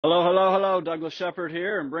Hello, hello, hello. Douglas Shepard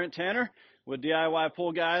here and Brent Tanner with DIY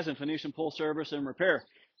Pool Guys and Phoenician Pool Service and Repair.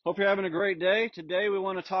 Hope you're having a great day. Today we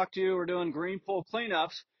want to talk to you. We're doing green pool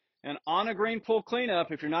cleanups. And on a green pool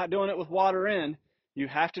cleanup, if you're not doing it with water in, you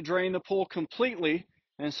have to drain the pool completely.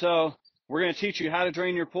 And so we're going to teach you how to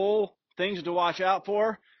drain your pool, things to watch out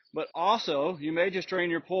for. But also, you may just drain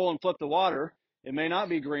your pool and flip the water. It may not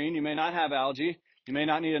be green. You may not have algae. You may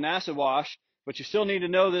not need an acid wash, but you still need to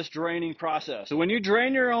know this draining process. So when you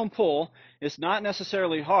drain your own pool, it's not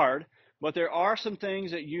necessarily hard, but there are some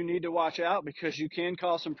things that you need to watch out because you can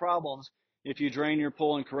cause some problems if you drain your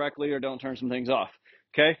pool incorrectly or don't turn some things off.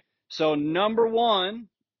 Okay? So number one,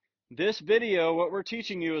 this video, what we're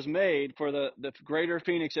teaching you, is made for the greater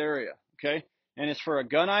Phoenix area. Okay? And it's for a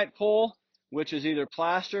gunite pool, which is either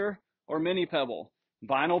plaster or mini pebble.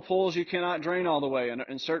 Vinyl pools you cannot drain all the way.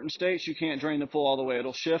 In certain states, you can't drain the pool all the way.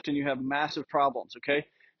 It'll shift and you have massive problems, okay?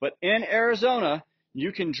 But in Arizona,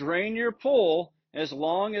 you can drain your pool as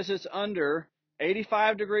long as it's under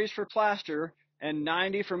 85 degrees for plaster and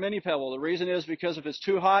 90 for mini pebble. The reason is because if it's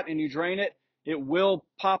too hot and you drain it, it will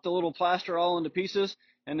pop the little plaster all into pieces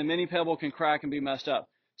and the mini pebble can crack and be messed up.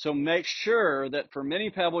 So make sure that for mini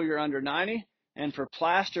pebble, you're under 90 and for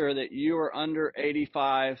plaster that you are under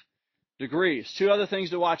 85 degrees. Two other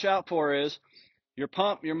things to watch out for is your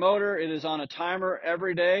pump, your motor. It is on a timer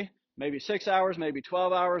every day, maybe 6 hours, maybe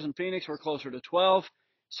 12 hours. In Phoenix, we're closer to 12.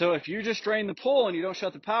 So if you just drain the pool and you don't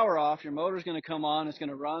shut the power off, your motor's going to come on, it's going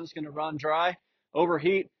to run dry,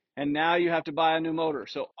 overheat, and now you have to buy a new motor.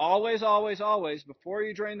 So always, always, always, before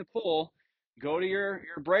you drain the pool, go to your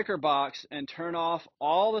breaker box and turn off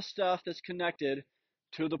all the stuff that's connected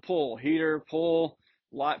to the pool, heater, pool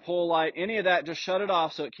light, any of that. Just shut it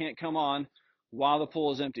off so it can't come on while the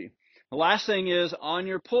pool is empty. The last thing is, on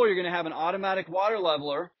your pool, you're going to have an automatic water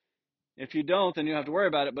leveler. If you don't, then you have to worry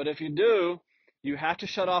about it. But if you do, you have to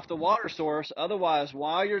shut off the water source. Otherwise,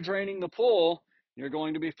 while you're draining the pool, you're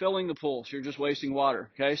going to be filling the pool. So you're just wasting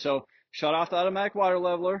water. Okay, so shut off the automatic water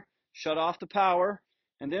leveler, shut off the power,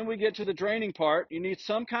 and then we get to the draining part. You need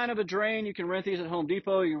some kind of a drain. You can rent these at Home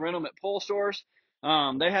Depot. You can rent them at pool stores.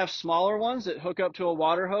 They have smaller ones that hook up to a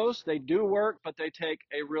water hose. They do work, but they take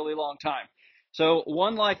a really long time. So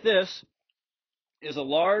one like this is a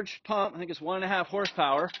large pump. I think it's 1.5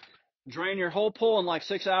 horsepower. Drain your whole pool in like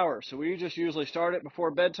 6 hours. So we just usually start it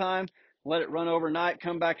before bedtime, let it run overnight,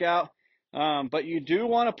 come back out. But you do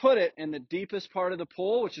want to put it in the deepest part of the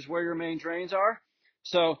pool, which is where your main drains are.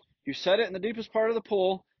 So you set it in the deepest part of the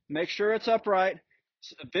pool, make sure it's upright.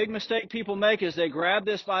 A big mistake people make is they grab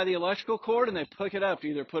this by the electrical cord and they pick it up to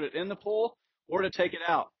either put it in the pool or to take it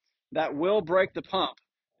out. That will break the pump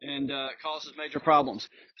and causes major problems.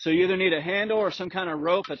 So you either need a handle or some kind of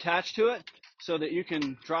rope attached to it so that you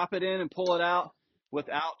can drop it in and pull it out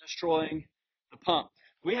without destroying the pump.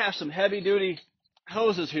 We have some heavy duty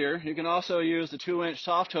hoses here. You can also use the 2-inch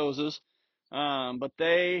soft hoses, but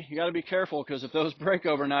you got to be careful because if those break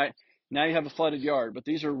overnight, now you have a flooded yard. But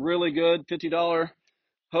these are really good $50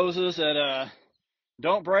 hoses that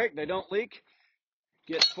don't break, they don't leak.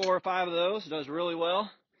 Get 4 or 5 of those. It does really well.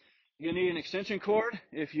 You need an extension cord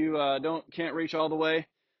if you can't reach all the way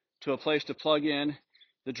to a place to plug in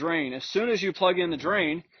the drain. As soon as you plug in the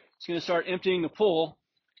drain, it's going to start emptying the pool.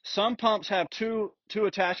 Some pumps have two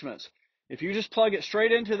attachments. If you just plug it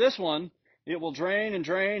straight into this one, it will drain and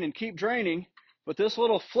drain and keep draining, but this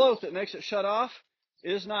little float that makes it shut off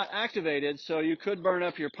is not activated, so you could burn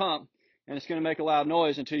up your pump, and it's going to make a loud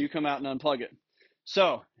noise until you come out and unplug it.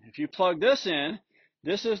 So if you plug this in,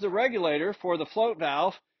 this is the regulator for the float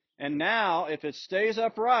valve, and now if it stays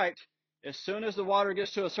upright, as soon as the water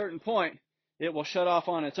gets to a certain point, it will shut off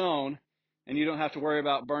on its own, and you don't have to worry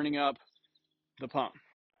about burning up the pump.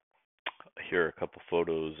 Here are a couple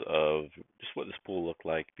photos of just what this pool looked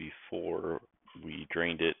like before we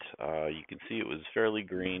drained it. You can see it was fairly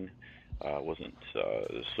green. Wasn't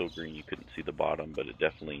so green you couldn't see the bottom, but it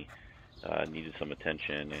definitely needed some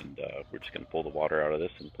attention, and we're just going to pull the water out of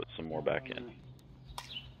this and put some more back in.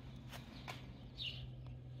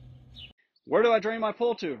 Where do I drain my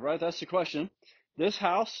pool to, right? That's the question. This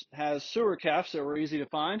house has sewer caps that were easy to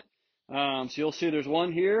find. So you'll see there's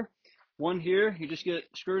one here, one here. You just get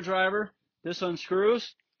a screwdriver. This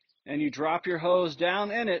unscrews, and you drop your hose down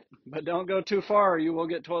in it, but don't go too far or you will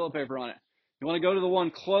get toilet paper on it. You want to go to the one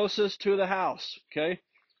closest to the house, okay?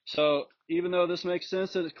 So even though this makes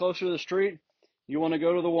sense that it's closer to the street, you want to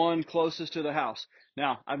go to the one closest to the house.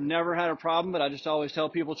 Now, I've never had a problem, but I just always tell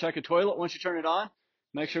people check a toilet once you turn it on.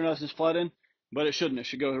 Make sure nothing's flooding, but it shouldn't. It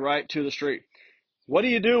should go right to the street. What do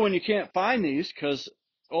you do when you can't find these? Because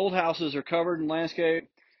old houses are covered in landscape.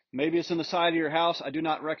 Maybe it's in the side of your house. I do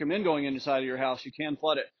not recommend going in the side of your house. You can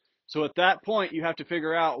flood it. So at that point, you have to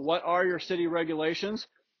figure out what are your city regulations.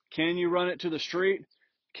 Can you run it to the street?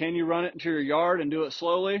 Can you run it into your yard and do it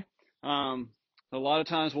slowly? A lot of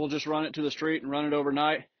times we'll just run it to the street and run it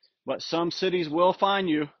overnight. But some cities will fine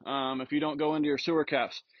you if you don't go into your sewer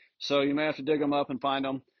caps. So you may have to dig them up and find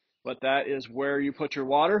them. But that is where you put your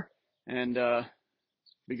water and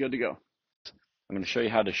be good to go. I'm going to show you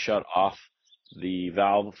how to shut off the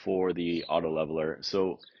valve for the auto leveler.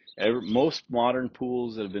 So most modern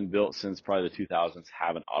pools that have been built since probably the 2000s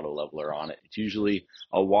have an auto leveler on it. It's usually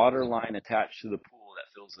a water line attached to the pool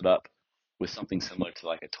that fills it up with something similar to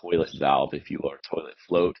like a toilet valve, if you will, or toilet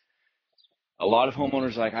float. A lot of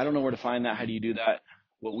homeowners are like, I don't know where to find that. How do you do that?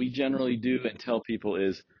 What we generally do and tell people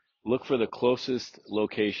is look for the closest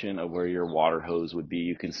location of where your water hose would be.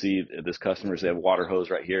 You can see this customers, they have water hose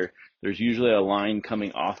right here. There's usually a line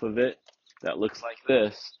coming off of it that looks like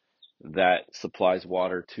this that supplies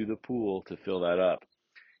water to the pool to fill that up.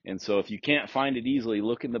 And so if you can't find it easily,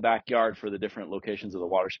 look in the backyard for the different locations of the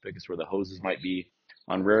water spigots where the hoses might be.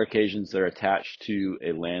 On rare occasions, they're attached to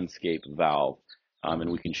a landscape valve,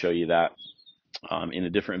 and we can show you that in a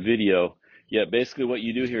different video. Yeah, basically what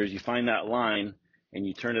you do here is you find that line and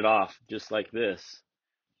you turn it off just like this.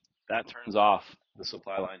 That turns off the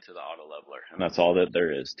supply line to the auto leveler, and that's all that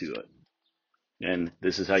there is to it. And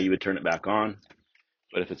this is how you would turn it back on.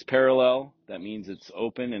 But if it's parallel, that means it's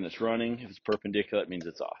open and it's running. If it's perpendicular, it means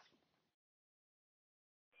it's off.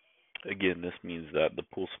 Again, this means that the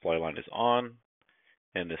pool supply line is on,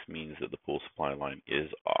 and this means that the pool supply line is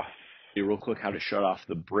off. Real quick, how to shut off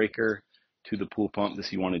the breaker to the pool pump.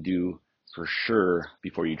 This you want to do for sure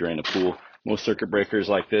before you drain a pool. Most circuit breakers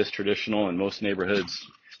like this, traditional in most neighborhoods,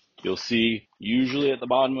 you'll see usually at the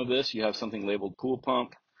bottom of this, you have something labeled pool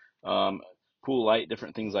pump, pool light,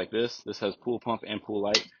 different things like this. This has pool pump and pool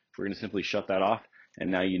light. We're going to simply shut that off.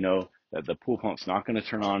 And now you know that the pool pump's not going to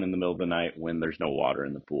turn on in the middle of the night when there's no water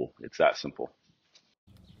in the pool. It's that simple.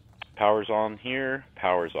 Power's on here,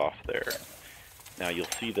 power's off there. Now you'll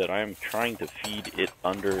see that I'm trying to feed it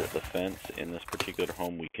under the fence. In this particular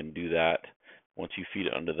home, we can do that. Once you feed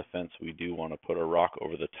it under the fence, we do want to put a rock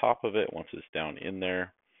over the top of it once it's down in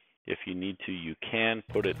there. If you need to, you can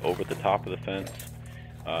put it over the top of the fence.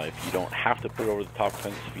 If you don't have to put it over the top of the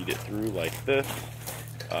fence, feed it through like this.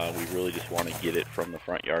 We really just want to get it from the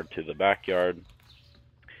front yard to the backyard.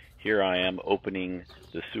 Here I am opening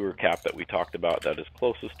the sewer cap that we talked about that is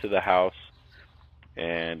closest to the house,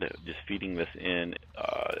 and just feeding this in,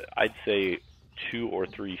 I'd say 2 or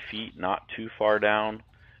 3 feet, not too far down,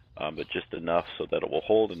 but just enough so that it will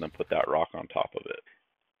hold, and then put that rock on top of it.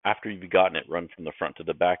 After you've gotten it run from the front to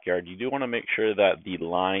the backyard, you do want to make sure that the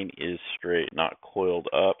line is straight, not coiled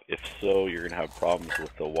up. If so, you're going to have problems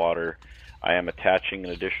with the water. I am attaching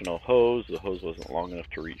an additional hose. The hose wasn't long enough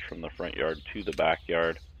to reach from the front yard to the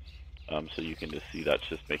backyard. So you can just see that's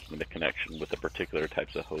just making the connection with the particular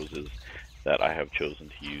types of hoses that I have chosen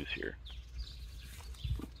to use here.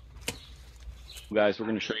 Guys, we're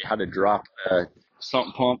going to show you how to drop a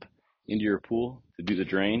sump pump into your pool to do the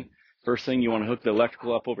drain. First thing, you want to hook the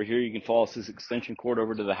electrical up over here. You can follow this extension cord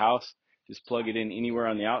over to the house. Just plug it in anywhere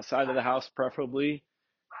on the outside of the house, preferably,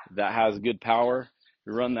 that has good power.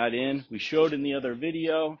 You run that in. We showed in the other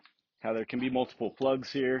video how there can be multiple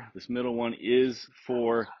plugs here. This middle one is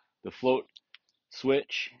for the float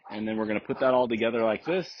switch, and then we're going to put that all together like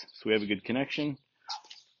this so we have a good connection.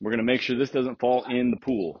 We're going to make sure this doesn't fall in the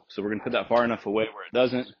pool, so we're going to put that far enough away where it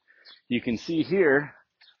doesn't. You can see here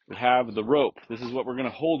we have the rope. This is what we're going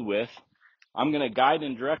to hold with. I'm going to guide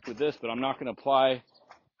and direct with this, but I'm not going to apply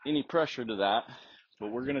any pressure to that.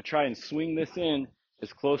 But we're going to try and swing this in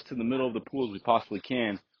as close to the middle of the pool as we possibly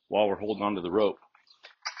can while we're holding onto the rope.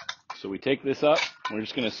 So we take this up, we're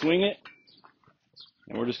just going to swing it,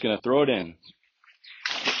 and we're just going to throw it in.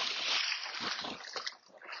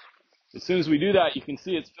 As soon as we do that, you can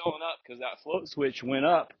see it's filling up because that float switch went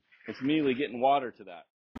up. It's immediately getting water to that.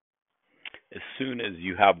 As soon as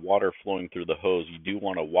you have water flowing through the hose, you do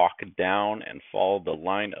want to walk down and follow the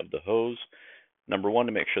line of the hose. Number one,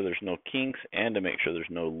 to make sure there's no kinks, and to make sure there's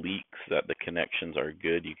no leaks, that the connections are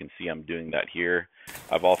good. You can see I'm doing that here.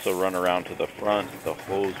 I've also run around to the front. The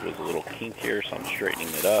hose was a little kinkier, so I'm straightening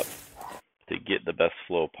it up to get the best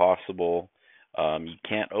flow possible. You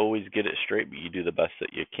can't always get it straight, but you do the best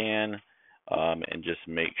that you can, and just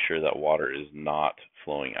make sure that water is not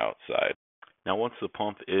flowing outside. Now, once the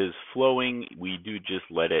pump is flowing, we do just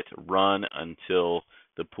let it run until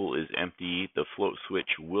the pool is empty. The float switch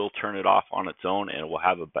will turn it off on its own, and it will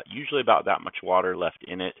have usually about that much water left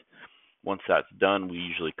in it. Once that's done, we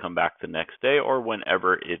usually come back the next day or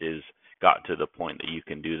whenever it is got to the point that you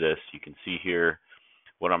can do this. You can see here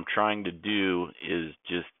what I'm trying to do is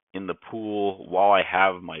just in the pool while I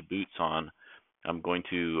have my boots on, I'm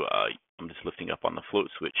just lifting up on the float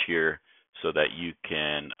switch here so that you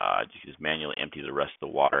can just manually empty the rest of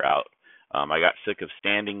the water out. I got sick of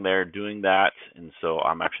standing there doing that, and so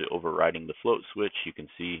I'm actually overriding the float switch. You can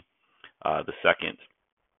see the second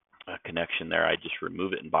connection there. I just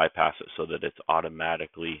remove it and bypass it so that it's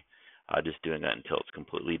automatically just doing that until it's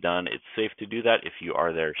completely done. It's safe to do that if you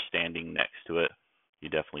are there standing next to it. You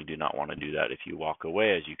definitely do not want to do that if you walk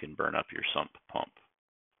away, as you can burn up your sump pump.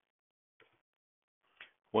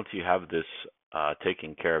 Once you have this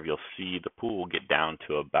taken care of, you'll see the pool get down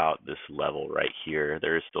to about this level right here.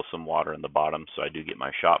 There is still some water in the bottom, so I do get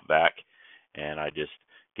my shop vac, and I just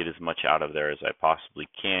get as much out of there as I possibly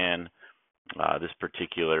can. This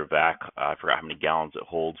particular vac, I forgot how many gallons it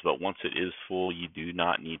holds, but once it is full, you do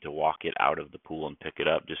not need to walk it out of the pool and pick it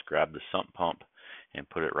up. Just grab the sump pump and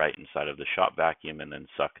put it right inside of the shop vacuum and then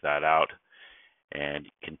suck that out, and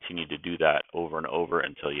continue to do that over and over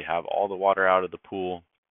until you have all the water out of the pool.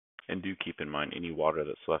 And do keep in mind, any water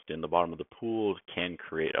that's left in the bottom of the pool can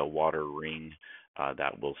create a water ring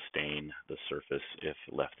that will stain the surface if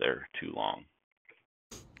left there too long.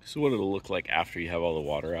 So what it'll look like after you have all the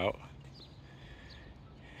water out,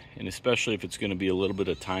 and especially if it's going to be a little bit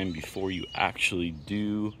of time before you actually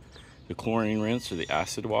do the chlorine rinse or the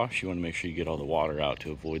acid wash, you want to make sure you get all the water out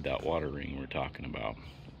to avoid that water ring we're talking about.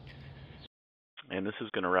 And this is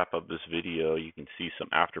going to wrap up this video. You can see some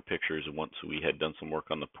after pictures once we had done some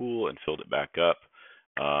work on the pool and filled it back up.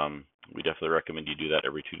 We definitely recommend you do that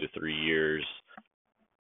every 2 to 3 years.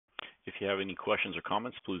 If you have any questions or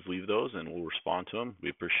comments, please leave those and we'll respond to them. We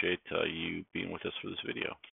appreciate you being with us for this video.